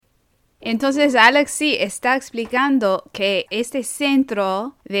Entonces, Alex sí está explicando que este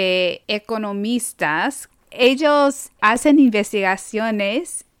centro de economistas, ellos hacen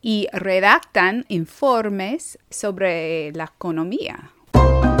investigaciones y redactan informes sobre la economía.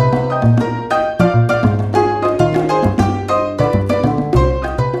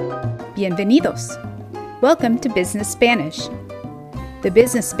 Bienvenidos. Welcome to Business Spanish. The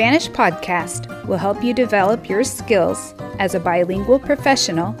Business Spanish podcast will help you develop your skills as a bilingual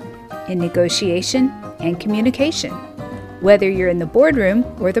professional in negotiation and communication, whether you're in the boardroom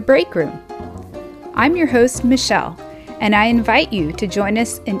or the break room. I'm your host, Michelle, and I invite you to join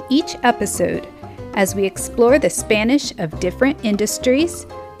us in each episode as we explore the Spanish of different industries,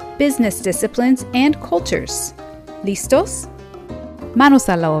 business disciplines, and cultures. ¿Listos? Manos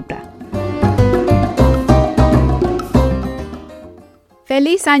a la obra.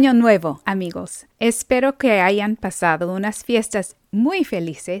 ¡Feliz Año Nuevo, amigos! Espero que hayan pasado unas fiestas muy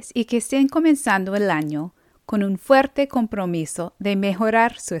felices y que estén comenzando el año con un fuerte compromiso de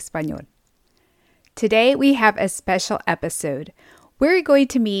mejorar su español. Today we have a special episode. We're going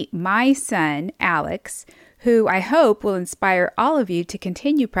to meet my son, Alex, who I hope will inspire all of you to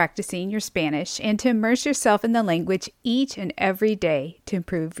continue practicing your Spanish and to immerse yourself in the language each and every day to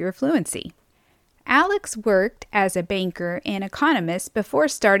improve your fluency. Alex worked as a banker and economist before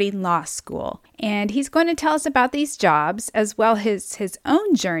starting law school, and he's going to tell us about these jobs as well as his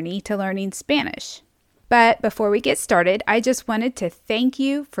own journey to learning Spanish. But before we get started, I just wanted to thank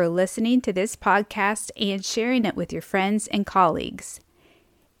you for listening to this podcast and sharing it with your friends and colleagues.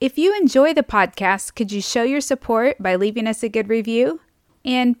 If you enjoy the podcast, could you show your support by leaving us a good review?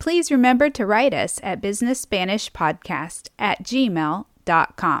 And please remember to write us at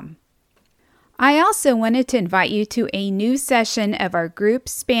businessspanishpodcast@gmail.com. I also wanted to invite you to a new session of our group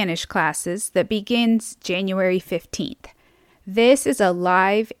Spanish classes that begins January 15th. This is a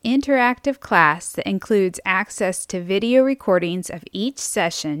live, interactive class that includes access to video recordings of each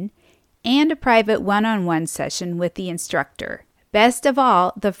session and a private one-on-one session with the instructor. Best of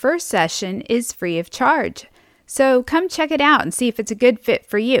all, the first session is free of charge, so come check it out and see if it's a good fit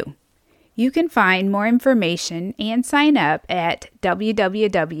for you. You can find more information and sign up at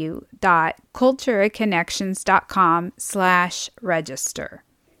www.culturaconnections.com/register.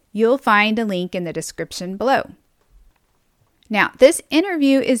 You'll find a link in the description below. Now, this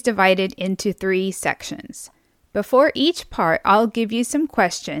interview is divided into 3 sections. Before each part, I'll give you some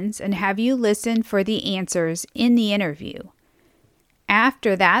questions and have you listen for the answers in the interview.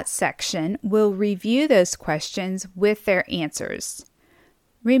 After that section, we'll review those questions with their answers.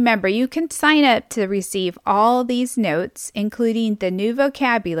 Remember, you can sign up to receive all these notes, including the new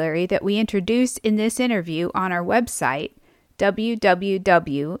vocabulary that we introduced in this interview on our website,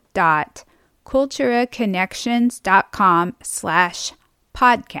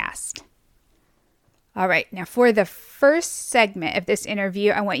 www.culturaconnections.com/podcast. All right, now for the first segment of this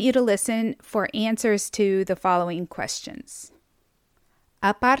interview, I want you to listen for answers to the following questions.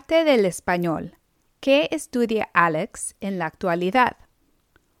 Aparte del español, ¿qué estudia Alex en la actualidad?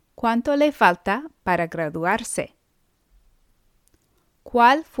 ¿Cuánto le falta para graduarse?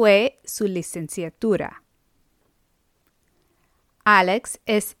 ¿Cuál fue su licenciatura? Alex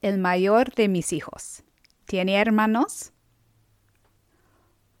es el mayor de mis hijos. ¿Tiene hermanos?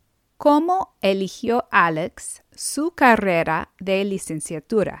 ¿Cómo eligió Alex su carrera de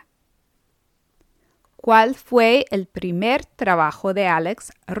licenciatura? ¿Cuál fue el primer trabajo de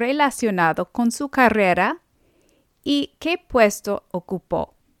Alex relacionado con su carrera y qué puesto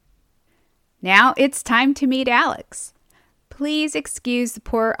ocupó? Now it's time to meet Alex. Please excuse the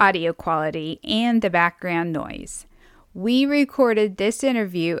poor audio quality and the background noise. We recorded this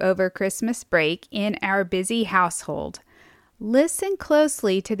interview over Christmas break in our busy household. Listen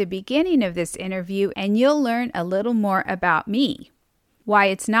closely to the beginning of this interview and you'll learn a little more about me,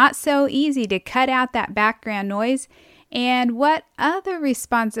 why it's not so easy to cut out that background noise, and what other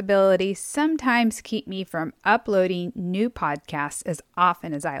responsibilities sometimes keep me from uploading new podcasts as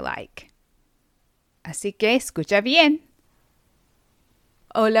often as I like. Así que escucha bien.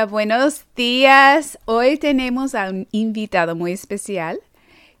 Hola, buenos días. Hoy tenemos a un invitado muy especial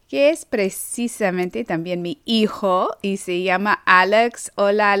que es precisamente también mi hijo y se llama Alex.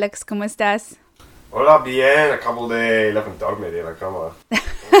 Hola, Alex, ¿cómo estás? Hola, bien. Acabo de levantarme de la cama.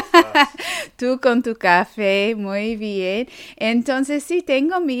 Tú con tu café, muy bien. Entonces, sí,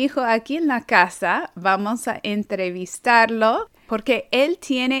 tengo a mi hijo aquí en la casa. Vamos a entrevistarlo porque él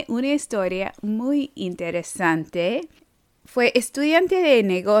tiene una historia muy interesante. Fue estudiante de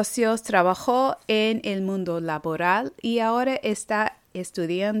negocios, trabajó en el mundo laboral y ahora está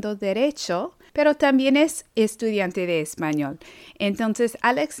estudiando Derecho pero también es estudiante de español. Entonces,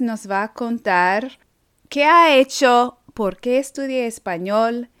 Alex nos va a contar qué ha hecho, por qué estudia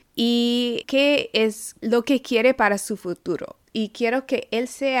español y qué es lo que quiere para su futuro. Y quiero que él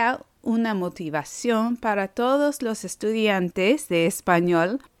sea una motivación para todos los estudiantes de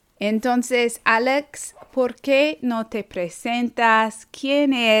español. Entonces, Alex, ¿por qué no te presentas?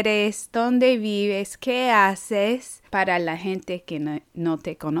 ¿Quién eres? ¿Dónde vives? ¿Qué haces para la gente que no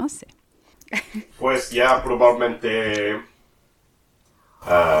te conoce? Pues ya probablemente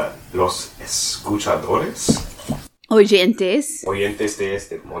los escuchadores, Oyentes. oyentes de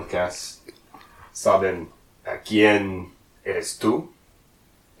este podcast, saben a quién eres tú.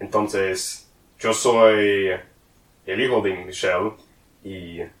 Entonces, yo soy el hijo de Michelle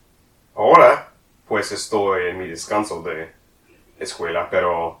y ahora pues estoy en mi descanso de escuela,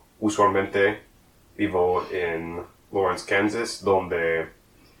 pero usualmente vivo en Lawrence, Kansas, donde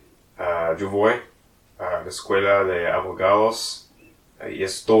yo voy a la escuela de abogados y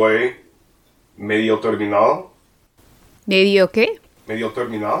estoy medio terminado. ¿Medio qué? Medio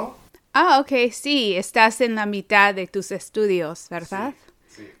terminado. Ah, ok, sí, estás en la mitad de tus estudios, ¿verdad?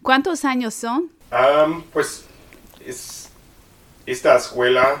 Sí. ¿Cuántos años son? Pues esta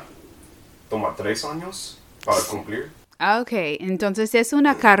escuela toma 3 años para cumplir. Ah, ok, entonces es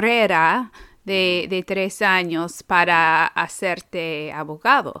una carrera de 3 años para hacerte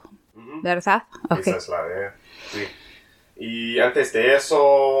abogado, ¿verdad? Okay. Esa es la idea, sí. Y antes de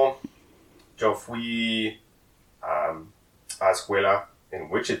eso, yo fui a escuela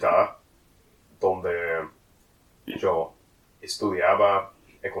en Wichita, donde yo estudiaba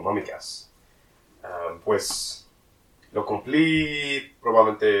económicas. Pues lo cumplí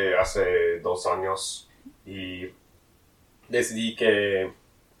probablemente hace 2 años y decidí que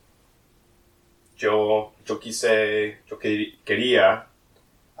yo quería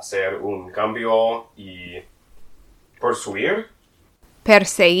hacer un cambio y perseguir.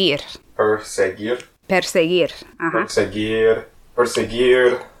 Ajá.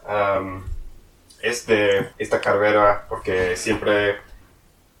 Perseguir esta carrera porque siempre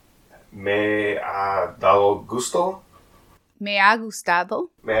me ha dado gusto. Me ha gustado.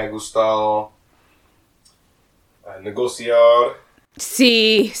 Me ha gustado negociar.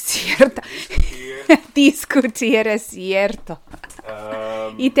 Sí, cierto. Discutir es cierto.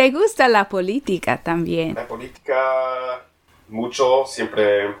 Y te gusta la política también. La política mucho,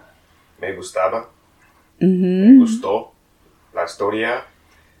 siempre me gustaba. Me gustó la historia.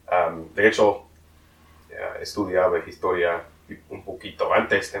 De hecho, estudiaba historia un poquito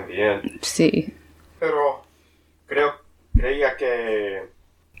antes también. Sí. Pero creía que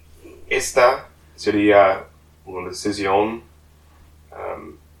esta sería una decisión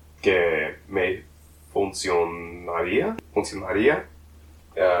que me funcionaría.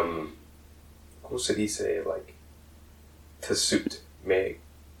 ¿Cómo se dice? Like, to suit. Me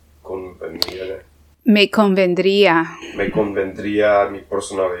convendría. Me convendría mi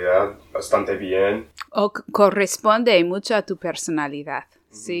personalidad bastante bien. O corresponde mucho a tu personalidad,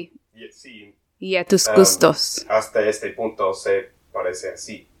 sí. Sí. Y a tus gustos. Hasta este punto se parece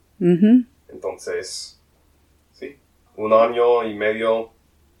así. Entonces, sí, 1 año y medio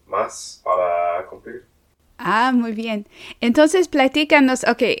más para cumplir. Ah, muy bien. Entonces, platícanos.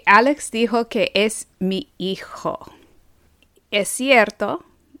 Ok, Alex dijo que es mi hijo. Es cierto,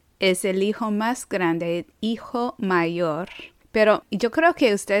 es el hijo más grande, el hijo mayor. Pero yo creo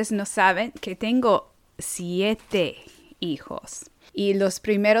que ustedes no saben que tengo 7 hijos. Y los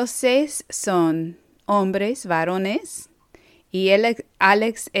primeros 6 son hombres, varones. Y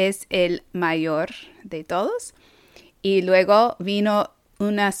Alex es el mayor de todos. Y luego vino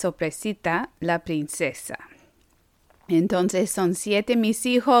una sorpresita, la princesa. Entonces son 7 mis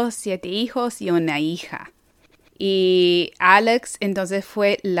hijos, 7 hijos y una hija. Y Alex entonces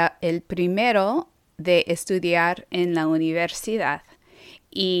fue el primero de estudiar en la universidad.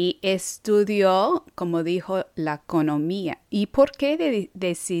 Y estudió, como dijo, la economía. ¿Y por qué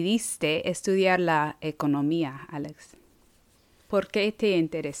decidiste estudiar la economía, Alex? ¿Por qué te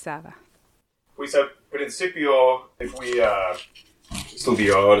interesaba? Pues al principio fui a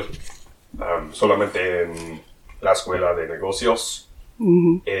estudiar solamente en la escuela de negocios,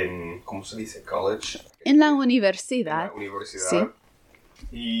 en, ¿cómo se dice? College. En la universidad. En la universidad. Sí.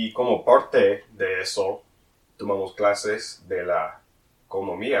 Y como parte de eso, tomamos clases de la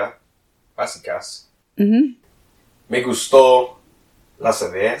economía básicas. Me gustó las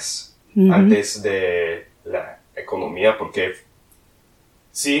ideas antes de la economía porque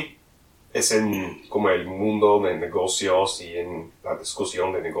sí, es en como el mundo de negocios y en la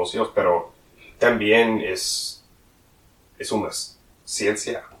discusión de negocios, pero también es una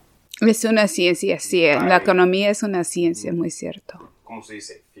ciencia. Es una ciencia, sí. La economía es una ciencia, muy cierto. ¿Cómo se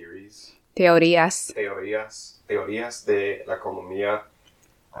dice? Theories. Teorías. Teorías de la economía.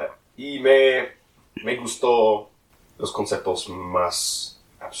 Y me gustó los conceptos más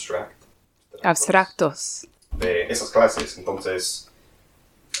Abstractos. de esas clases. Entonces,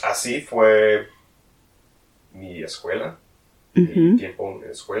 así fue mi escuela, mi tiempo en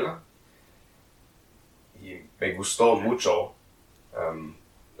la escuela. Y me gustó mucho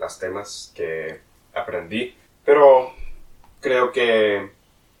los temas que aprendí. Pero creo que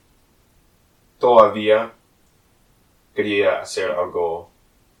todavía quería hacer algo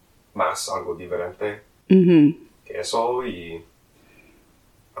más, algo diferente que eso. Y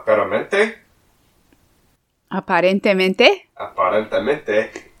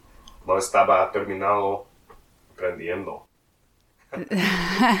aparentemente no estaba terminado aprendiendo.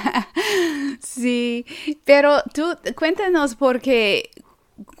 Sí, pero tú cuéntanos porque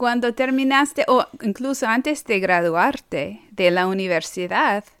cuando terminaste o incluso antes de graduarte de la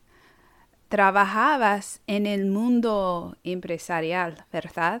universidad, trabajabas en el mundo empresarial,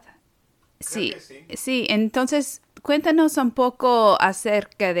 ¿verdad? Creo que sí. Sí, entonces cuéntanos un poco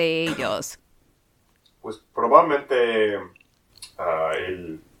acerca de ellos. Pues probablemente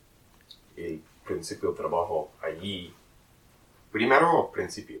el principio de trabajo allí,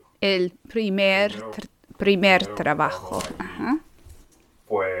 El primer trabajo. allí Ajá.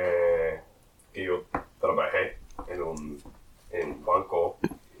 fue que yo trabajé en un banco.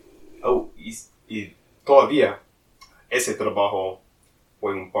 Y todavía ese trabajo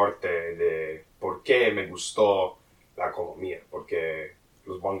fue un parte de por qué me gustó la economía, porque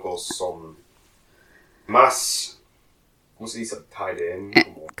los bancos son más, ¿cómo se dice? Tied in,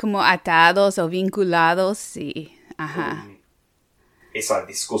 Como atados o vinculados, sí. Ajá. con esa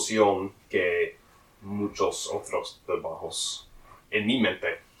discusión que muchos otros trabajos en mi mente.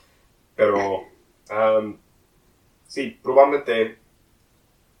 Pero sí, probablemente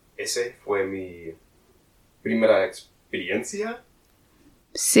ese fue mi primera experiencia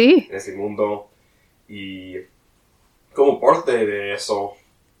Sí. en ese mundo. Y como parte de eso,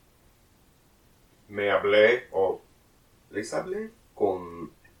 les hablé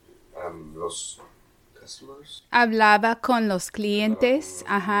con los customers. Hablaba con los clientes.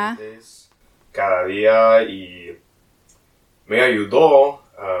 Ajá. Cada día y me ayudó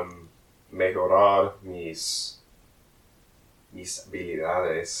a mejorar mis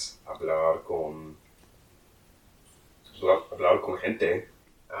habilidades, hablar con gente.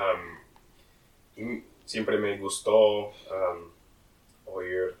 Y siempre me gustó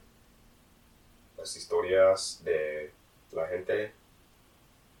oír las historias de la gente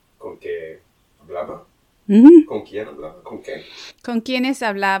con que hablaba. ¿Con quién hablaba? ¿Con qué? ¿Con quiénes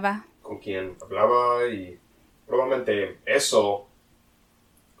hablaba? Con quién hablaba, y probablemente eso,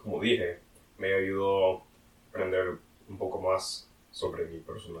 como dije, me ayudó a aprender un poco más sobre mi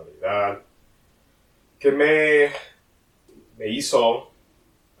personalidad, que me hizo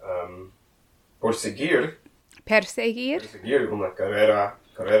Perseguir. una carrera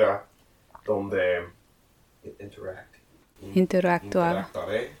donde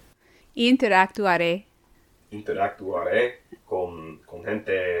interactuaré con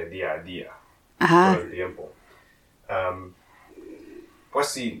gente día a día, Ajá. todo el tiempo. Pues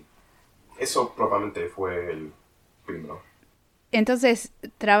sí, eso probablemente fue el primero. Entonces,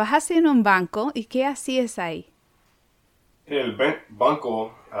 trabajaste en un banco y ¿qué hacías ahí? En el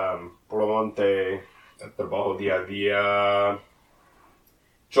banco, probablemente el trabajo día a día.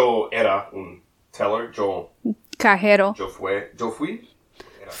 Yo era un teller, Cajero. yo fui.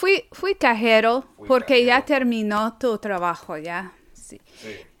 Fui cajero porque cajero. ya terminó tu trabajo, ya. Sí.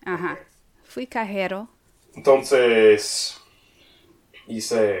 Sí. Ajá. Okay. Fui cajero. Entonces,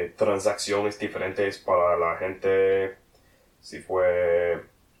 hice transacciones diferentes para la gente. Si fue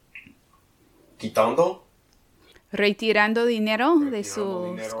quitando. Retirando dinero de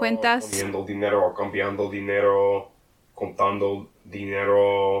sus cuentas. Poniendo dinero, cambiando dinero, contando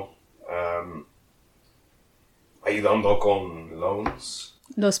dinero, ayudando con loans.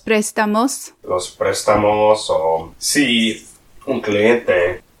 Los préstamos. O si un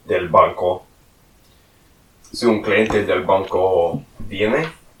cliente del banco viene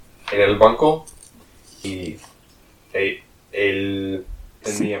en el banco y él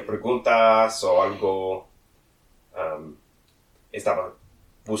tenía preguntas o algo, estaba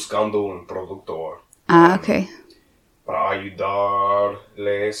buscando un producto Ok. para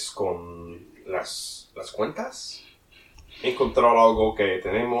ayudarles con las cuentas, encontrar algo que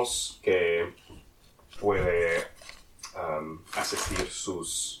tenemos que puede asistir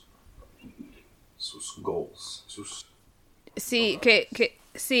sus goals, Sí, que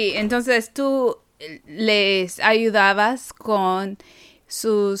Sí, entonces tú les ayudabas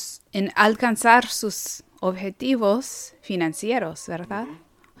en alcanzar sus objetivos financieros, ¿verdad?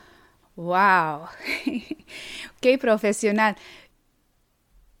 Wow. Qué profesional.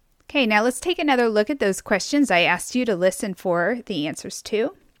 Okay, now let's take another look at those questions I asked you to listen for the answers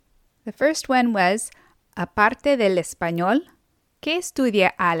to. The first one was, aparte del español, ¿qué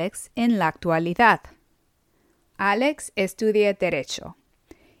estudia Alex en la actualidad? Alex estudia Derecho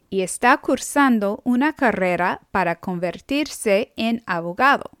y está cursando una carrera para convertirse en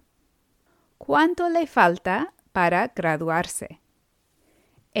abogado. ¿Cuánto le falta para graduarse?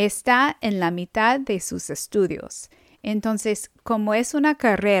 Está en la mitad de sus estudios. Entonces, como es una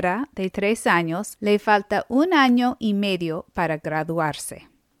carrera de 3 años, le falta 1 año y medio para graduarse.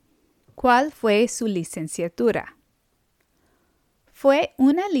 ¿Cuál fue su licenciatura? Fue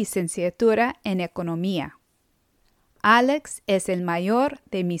una licenciatura en economía. Alex es el mayor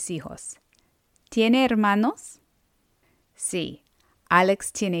de mis hijos. ¿Tiene hermanos? Sí,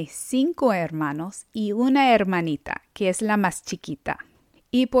 Alex tiene 5 hermanos y una hermanita, que es la más chiquita.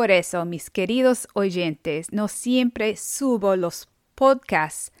 Y por eso, mis queridos oyentes, no siempre subo los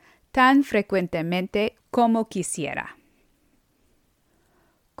podcasts tan frecuentemente como quisiera.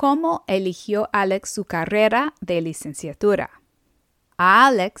 ¿Cómo eligió Alex su carrera de licenciatura? A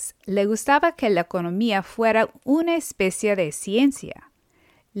Alex le gustaba que la economía fuera una especie de ciencia.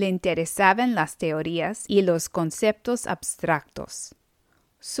 Le interesaban las teorías y los conceptos abstractos.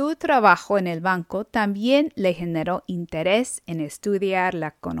 Su trabajo en el banco también le generó interés en estudiar la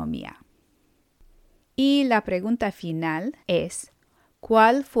economía. Y la pregunta final es,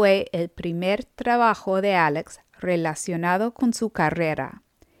 ¿cuál fue el primer trabajo de Alex relacionado con su carrera?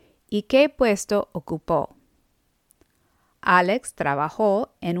 ¿Y qué puesto ocupó? Alex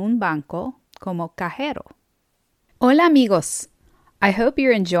trabajó en un banco como cajero. Hola amigos! I hope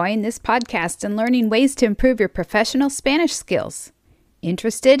you're enjoying this podcast and learning ways to improve your professional Spanish skills.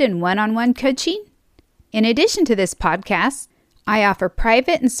 Interested in one-on-one coaching? In addition to this podcast, I offer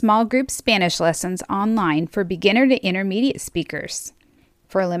private and small group Spanish lessons online for beginner to intermediate speakers.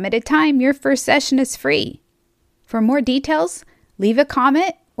 For a limited time, your first session is free. For more details, leave a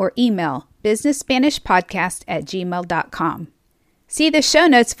comment or email businessspanishpodcast@gmail.com. See the show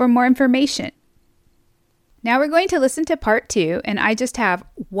notes for more information. Now we're going to listen to part 2, and I just have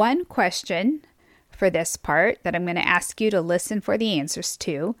one question for this part that I'm going to ask you to listen for the answers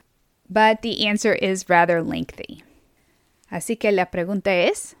to, but the answer is rather lengthy. Así que la pregunta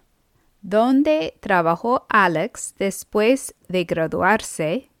es, ¿dónde trabajó Alex después de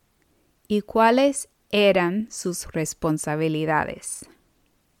graduarse y cuáles eran sus responsabilidades?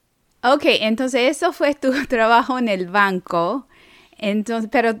 Ok, entonces eso fue tu trabajo en el banco,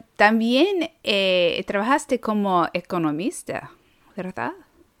 entonces, pero también trabajaste como economista, ¿verdad?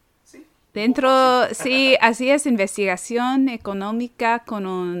 Sí, hacías investigación económica con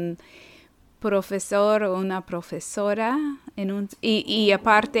un profesor o una profesora y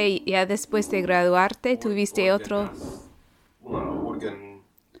aparte, ya después de graduarte, tuviste otro... Una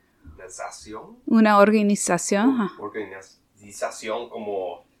organización. Organización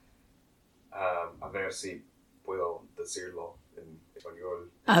como... a ver si puedo decirlo en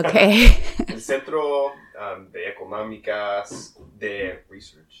español. Ok. El Centro de Económicas de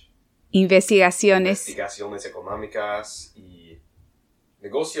Research. Investigaciones económicas y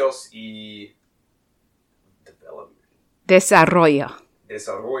negocios y desarrollo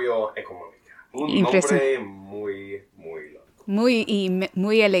económico. Un nombre muy largo.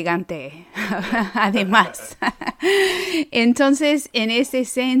 Muy elegante, además. Entonces, en ese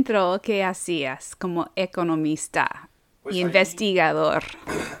centro, ¿qué hacías como economista y investigador?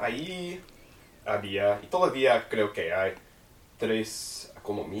 Ahí había, y todavía creo que hay 3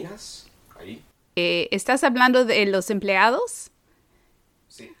 economías ahí. ¿Estás hablando de los empleados?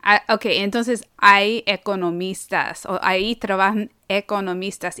 Sí. Ok, entonces hay economistas, o ahí trabajan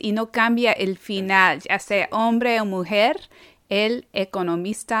economistas y no cambia el final, ya sea hombre o mujer, el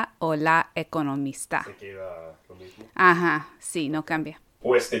economista o la economista. Se queda lo mismo. Ajá, sí, no cambia.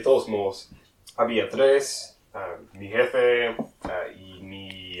 Pues de todos modos, había 3, mi jefe y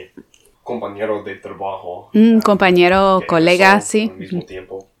mi compañero de trabajo. Compañero, colega, sí. Al mismo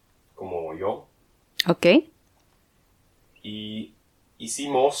tiempo como yo. Ok. Y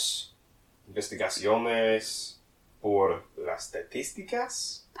hicimos investigaciones por las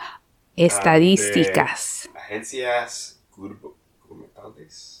estadísticas. Estadísticas. De agencias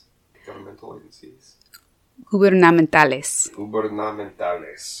gubernamentales. Gubernamentales.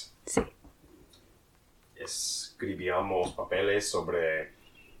 Sí. Escribíamos papeles sobre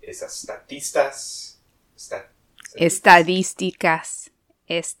esas estadísticas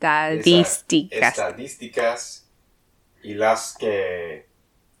Estadísticas. Estadísticas y las que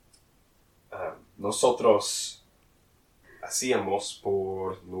nosotros hacíamos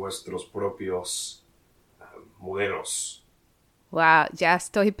por nuestros propios modelos. Wow, ya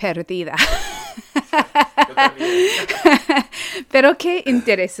estoy perdida. Yo también. Pero qué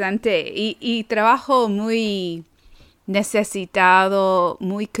interesante y trabajo muy necesitado,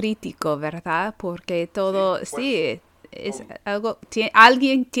 muy crítico, ¿verdad? Porque todo, sí, es algo,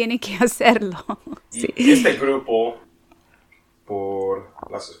 alguien tiene que hacerlo. Y Sí. este grupo, por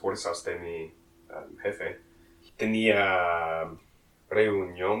las esfuerzos de mi jefe, tenía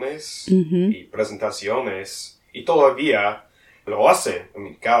reuniones y presentaciones y todavía lo hace.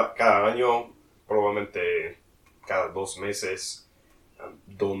 Cada año, probablemente cada 2 meses,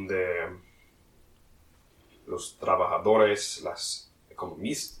 donde los trabajadores,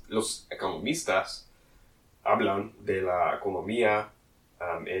 los economistas hablan de la economía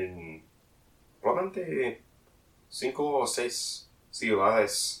en probablemente 5 o 6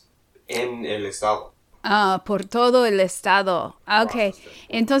 ciudades en el estado. Por todo el estado. Ok.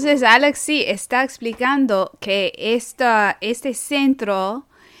 Entonces, Alex sí está explicando que este centro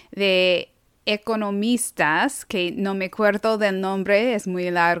de economistas, que no me acuerdo del nombre, es muy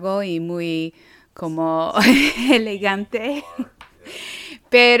largo y muy como elegante,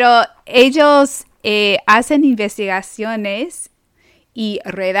 pero ellos hacen investigaciones y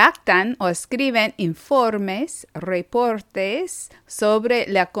redactan o escriben informes, reportes sobre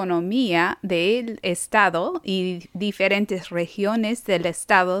la economía del estado y diferentes regiones del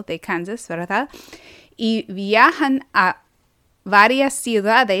estado de Kansas, ¿verdad? Y viajan a varias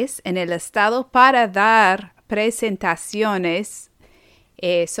ciudades en el estado para dar presentaciones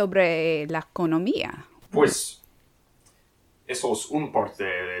sobre la economía. Pues eso es un parte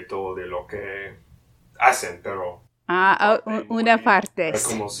de todo de lo que hacen, pero Una parte.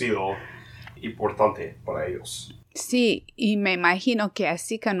 reconocido, importante para ellos. Sí, y me imagino que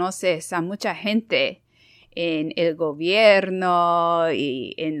así conoces a mucha gente en el gobierno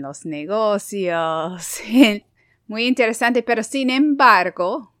y en los negocios. Muy interesante, pero sin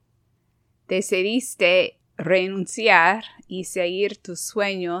embargo, decidiste renunciar y seguir tus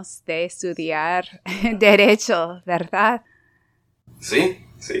sueños de estudiar derecho, ¿verdad? Sí,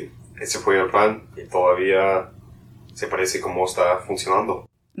 ese fue el plan y todavía se parece como está funcionando.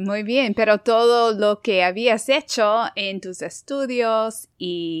 Muy bien, pero todo lo que habías hecho en tus estudios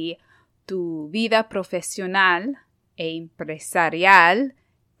y tu vida profesional e empresarial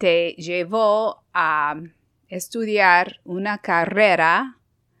te llevó a estudiar una carrera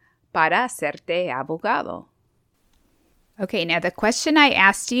para hacerte abogado. Okay, now the question I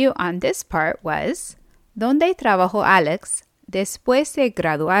asked you on this part was, ¿dónde trabajó Alex después de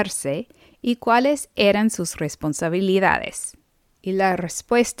graduarse y cuáles eran sus responsabilidades? Y la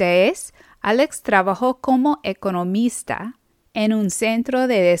respuesta es, Alex trabajó como economista en un centro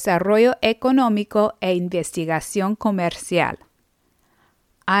de desarrollo económico e investigación comercial.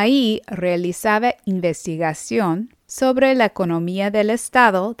 Ahí realizaba investigación sobre la economía del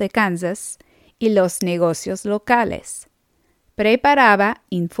estado de Kansas y los negocios locales. Preparaba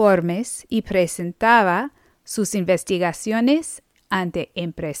informes y presentaba sus investigaciones ante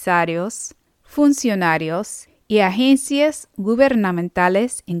empresarios, funcionarios y agencias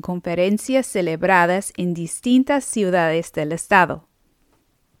gubernamentales en conferencias celebradas en distintas ciudades del estado.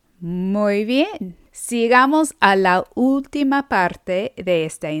 Muy bien, sigamos a la última parte de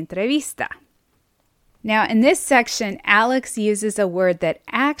esta entrevista. Now, in this section, Alex uses a word that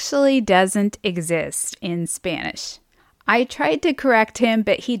actually doesn't exist in Spanish. I tried to correct him,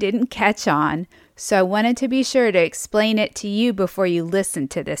 but he didn't catch on, so I wanted to be sure to explain it to you before you listen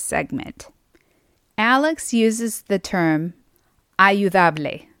to this segment. Alex uses the term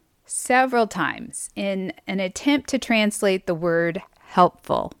ayudable several times in an attempt to translate the word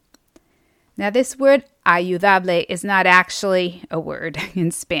helpful. Now, this word ayudable is not actually a word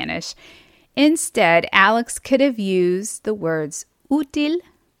in Spanish. Instead, Alex could have used the words útil,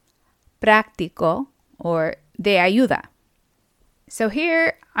 práctico, or de ayuda. So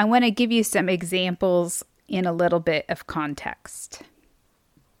here, I want to give you some examples in a little bit of context.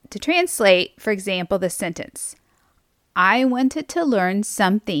 To translate, for example, the sentence, I wanted to learn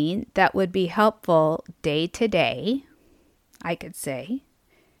something that would be helpful day to day, I could say,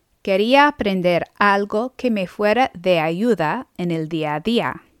 quería aprender algo que me fuera de ayuda en el día a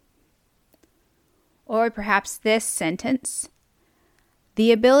día. Or perhaps this sentence,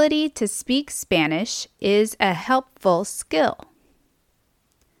 the ability to speak Spanish is a helpful skill.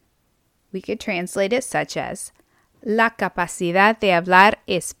 We could translate it such as, la capacidad de hablar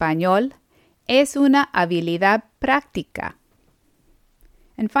español es una habilidad práctica.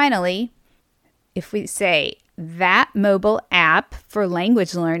 And finally, if we say, that mobile app for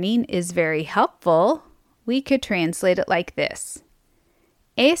language learning is very helpful, we could translate it like this.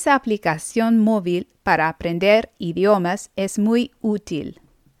 Esa aplicación móvil para aprender idiomas es muy útil.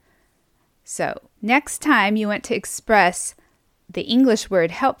 So, next time you want to express the English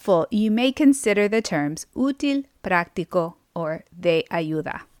word helpful, you may consider the terms útil, práctico, or de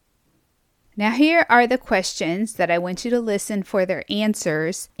ayuda. Now here are the questions that I want you to listen for their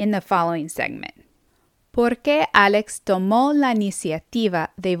answers in the following segment. ¿Por qué Alex tomó la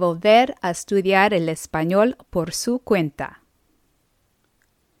iniciativa de volver a estudiar el español por su cuenta?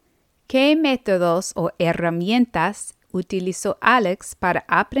 ¿Qué métodos o herramientas utilizó Alex para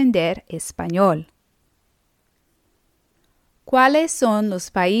aprender español? ¿Cuáles son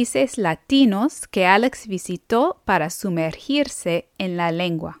los países latinos que Alex visitó para sumergirse en la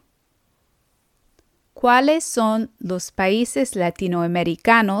lengua? ¿Cuáles son los países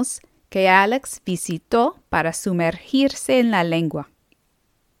latinoamericanos que Alex visitó para sumergirse en la lengua?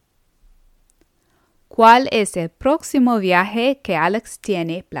 ¿Cuál es el próximo viaje que Alex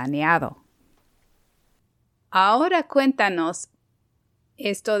tiene planeado? Ahora cuéntanos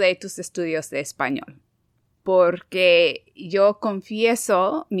esto de tus estudios de español, porque yo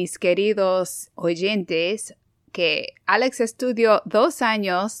confieso, mis queridos oyentes, que Alex estudió 2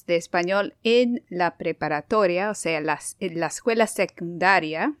 años de español en la preparatoria, o sea, en la escuela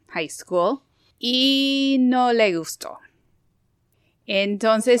secundaria, high school, y no le gustó.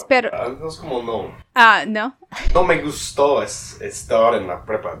 Entonces, pero... No es como no. ¿No? No me gustó estar en la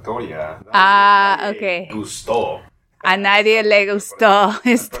preparatoria. Ok. Gustó. A nadie le gustó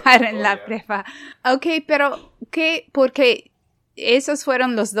estar en la prepa. Ok, pero ¿qué? Porque esos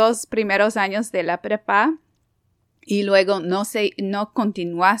fueron los 2 primeros años de la prepa y luego no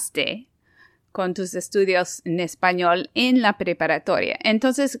continuaste con tus estudios en español en la preparatoria.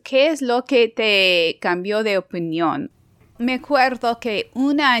 Entonces, ¿qué es lo que te cambió de opinión? Me acuerdo que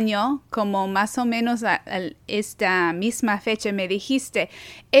un año, como más o menos a esta misma fecha, me dijiste,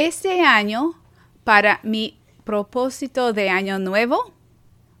 este año, para mi propósito de año nuevo,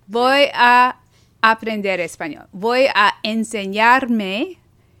 voy a aprender español. Voy a enseñarme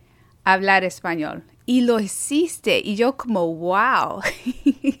a hablar español. Y lo hiciste. Y yo como, wow.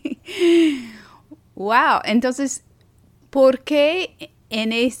 Wow. Entonces, ¿por qué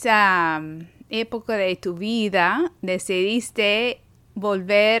en esa época de tu vida decidiste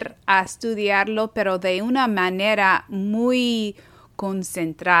volver a estudiarlo, pero de una manera muy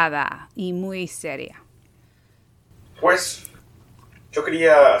concentrada y muy seria? Pues yo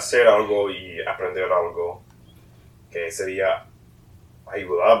quería hacer algo y aprender algo que sería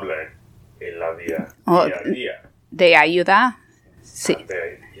ayudable en la vida día a día. ¿De ayuda? Sí.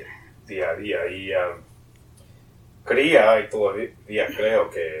 Día a día. Y creía y todavía creo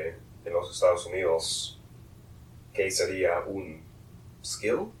que en los Estados Unidos que sería un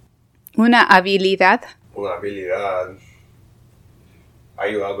skill. Una habilidad. Una habilidad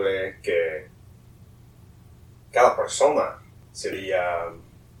ayudable que cada persona sería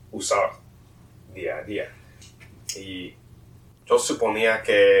usar día a día. Y yo suponía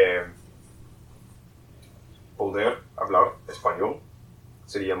que poder hablar español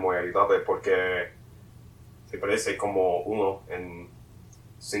sería muy ayudable porque se parece como 1 en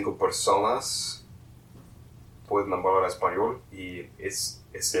 5 personas pueden hablar español y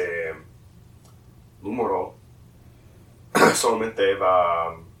ese número solamente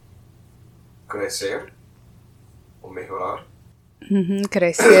va a crecer o mejorar.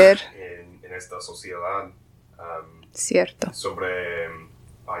 Crecer. En esta sociedad. Cierto. Sobre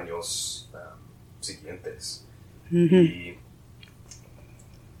años siguientes. Y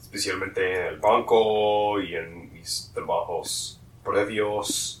especialmente en el banco y en mis trabajos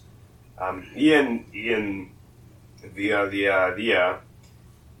previos y en día a día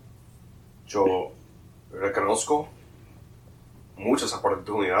yo reconozco muchas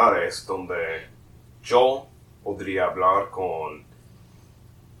oportunidades donde yo podría hablar con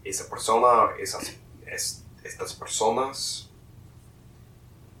esa persona, estas personas,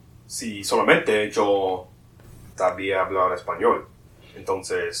 si solamente yo sabía hablar español.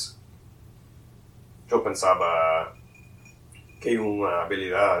 Entonces, yo pensaba que una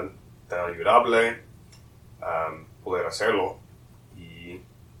habilidad tan ayudable poder hacerlo y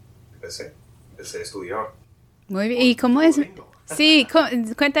empecé a estudiar. Muy bien. ¿Y cómo es? Sí,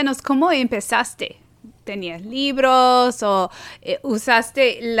 cuéntanos, ¿cómo empezaste? ¿Tenías libros o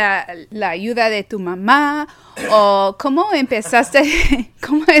usaste la ayuda de tu mamá? ¿O cómo empezaste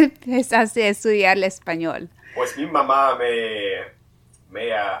a estudiar el español? Pues mi mamá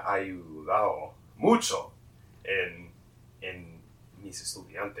me ha ayudado mucho en mis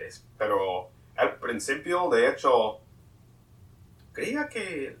estudiantes. Pero al principio, de hecho, creía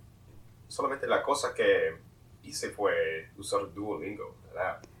que solamente la cosa que hice fue usar Duolingo,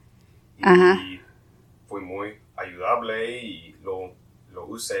 ¿verdad? Y fue muy ayudable y lo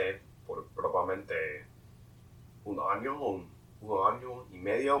usé por probablemente un año y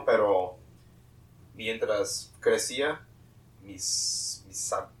medio, pero mientras crecía, mis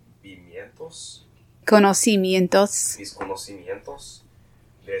conocimientos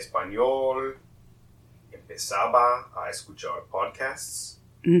de español, empezaba a escuchar podcasts.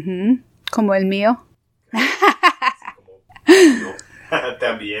 Como el mío. Como yo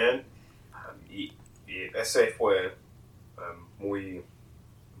también. Y ese fue muy,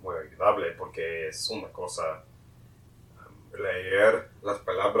 muy agradable porque es una cosa leer las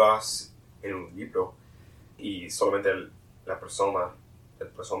palabras en un libro y solamente la persona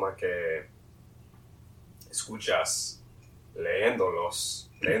que escuchas leyéndolas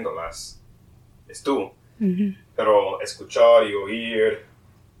es tú. Pero escuchar y oír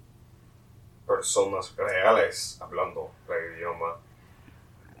personas reales hablando el idioma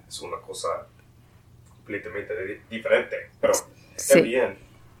es una cosa completamente diferente. Pero también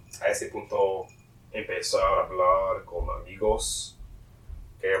a ese punto empezar a hablar con amigos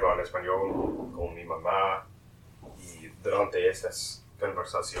que hablan español, con mi mamá, y durante estas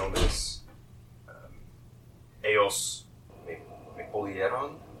conversaciones ellos me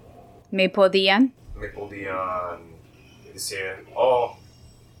podían decir,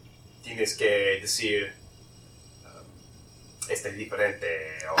 tienes que decir este es diferente.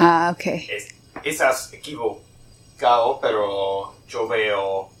 Okay. Estás equivocado, pero yo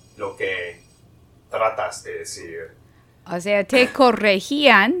veo lo que tratas de decir. O sea, te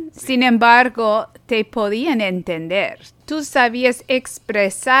corregían, sin embargo, te podían entender. Tú sabías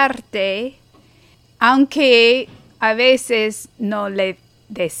expresarte, aunque a veces no le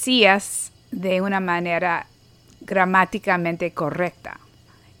decías de una manera gramáticamente correcta.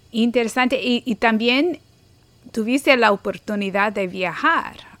 Interesante. Y también tuviste la oportunidad de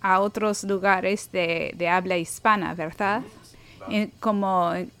viajar a otros lugares de habla hispana, ¿verdad?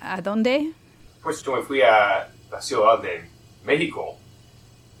 ¿Como a dónde? Pues yo me fui a la Ciudad de México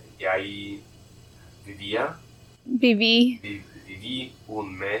y ahí viví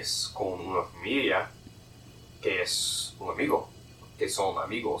un mes con una familia que son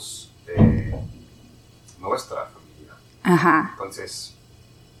amigos de nuestra familia. Entonces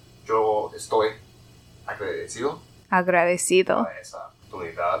yo estoy agradecido a esa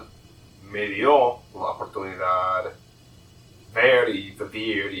oportunidad. Me dio una oportunidad ver y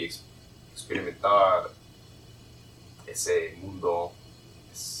vivir y experimentar ese mundo,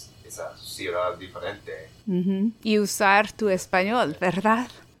 esa sociedad diferente. Y usar tu español, ¿verdad?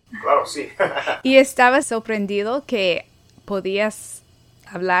 Claro, sí. ¿Y estabas sorprendido que podías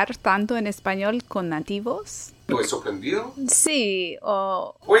hablar tanto en español con nativos? ¿Estoy sorprendido? Sí,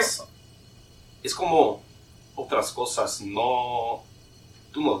 Pues, es como otras cosas,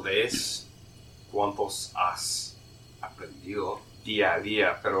 tú no ves cuántos has aprendido día a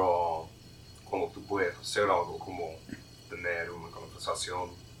día, pero cuando tú puedes hacer algo como tener una conversación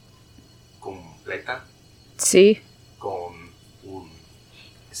completa con un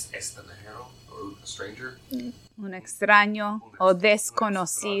extranjero o un stranger, un extraño o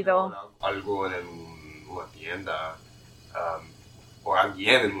desconocido, algo en una tienda o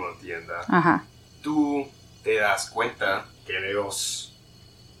alguien en una tienda, tú te das cuenta que ellos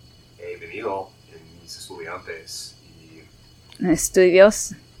he venido en mis estudiantes y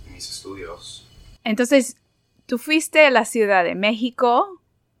estudios. mis estudios. Entonces, tú fuiste a la Ciudad de México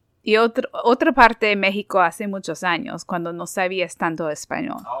y otra parte de México hace muchos años, cuando no sabías tanto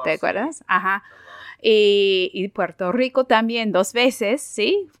español, ¿te acuerdas? Y Puerto Rico también 2 veces,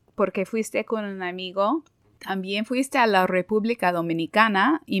 ¿sí? Porque fuiste con un amigo. También fuiste a la República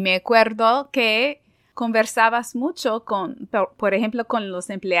Dominicana y me acuerdo que conversabas mucho por ejemplo, con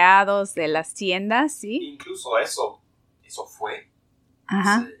los empleados de las tiendas, ¿sí? Incluso eso fue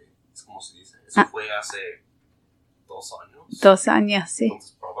 ¿cómo se dice? Eso fue hace 2 años. 2 años, sí.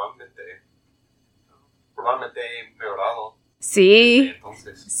 Entonces probablemente he mejorado. Sí,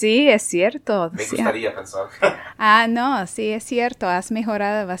 entonces, sí, es cierto. Me gustaría pensar. No, sí, es cierto, has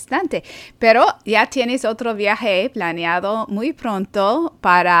mejorado bastante. Pero ya tienes otro viaje planeado muy pronto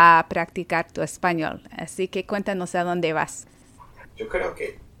para practicar tu español. Así que cuéntanos a dónde vas. Yo creo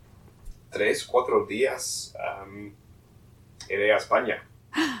que 3-4 días iré a España.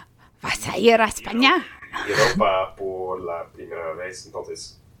 ¿Vas a ir a España? Europa por la primera vez,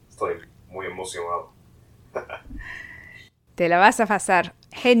 entonces estoy muy emocionado. Te la vas a pasar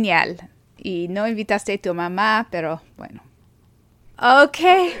genial. Y no invitaste a tu mamá, pero bueno. Ok.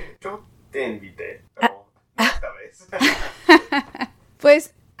 Yo te invité, pero no esta vez.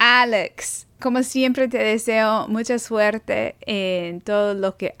 Pues, Alex, como siempre te deseo mucha suerte en todo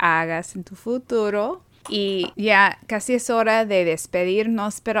lo que hagas en tu futuro. Y ya casi es hora de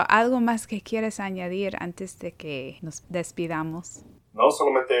despedirnos, pero ¿algo más que quieres añadir antes de que nos despidamos? No,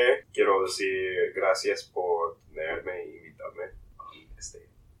 solamente quiero decir gracias por tenerme e invitarme a este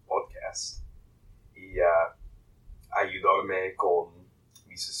podcast y ayudarme con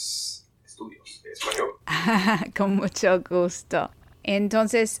mis estudios de español. Con mucho gusto.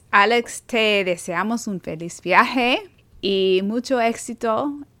 Entonces, Alex, te deseamos un feliz viaje y mucho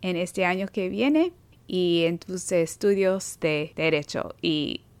éxito en este año que viene y en tus estudios de Derecho.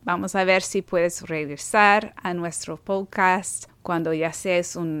 Y vamos a ver si puedes regresar a nuestro podcast cuando ya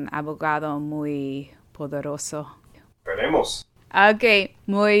seas un abogado muy poderoso. Veremos. Ok,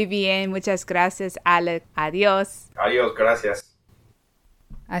 muy bien. Muchas gracias, Alex. Adiós. Adiós, gracias.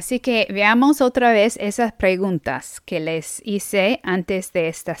 Así que veamos otra vez esas preguntas que les hice antes de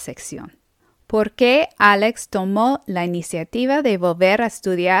esta sección. ¿Por qué Alex tomó la iniciativa de volver a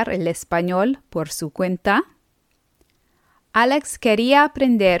estudiar el español por su cuenta? Alex quería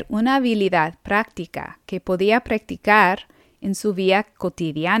aprender una habilidad práctica que podía practicar en su vida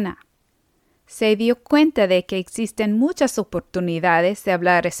cotidiana. Se dio cuenta de que existen muchas oportunidades de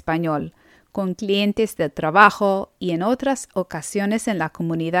hablar español con clientes de trabajo y en otras ocasiones en la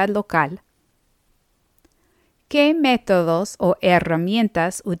comunidad local. ¿Qué métodos o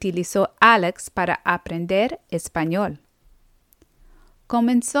herramientas utilizó Alex para aprender español?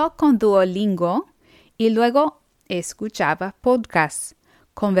 Comenzó con Duolingo y luego escuchaba podcasts,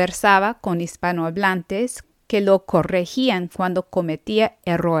 conversaba con hispanohablantes que lo corregían cuando cometía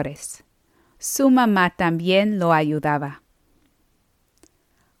errores. Su mamá también lo ayudaba.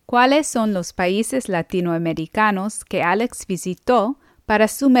 ¿Cuáles son los países latinoamericanos que Alex visitó para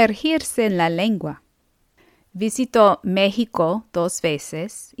sumergirse en la lengua? Visitó México 2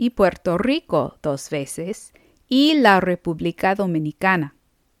 veces y Puerto Rico 2 veces y la República Dominicana.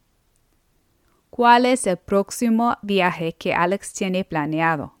 ¿Cuál es el próximo viaje que Alex tiene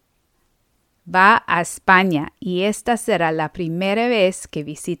planeado? Va a España y esta será la primera vez que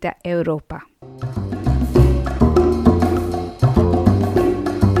visita Europa.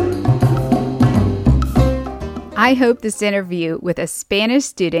 I hope this interview with a Spanish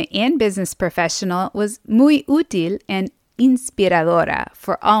student and business professional was muy útil and inspiradora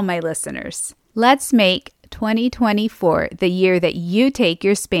for all my listeners. Let's make 2024 the year that you take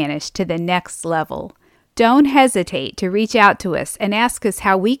your Spanish to the next level. Don't hesitate to reach out to us and ask us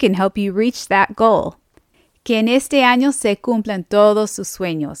how we can help you reach that goal. Que en este año se cumplan todos sus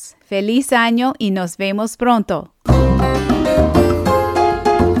sueños. Feliz año y nos vemos pronto.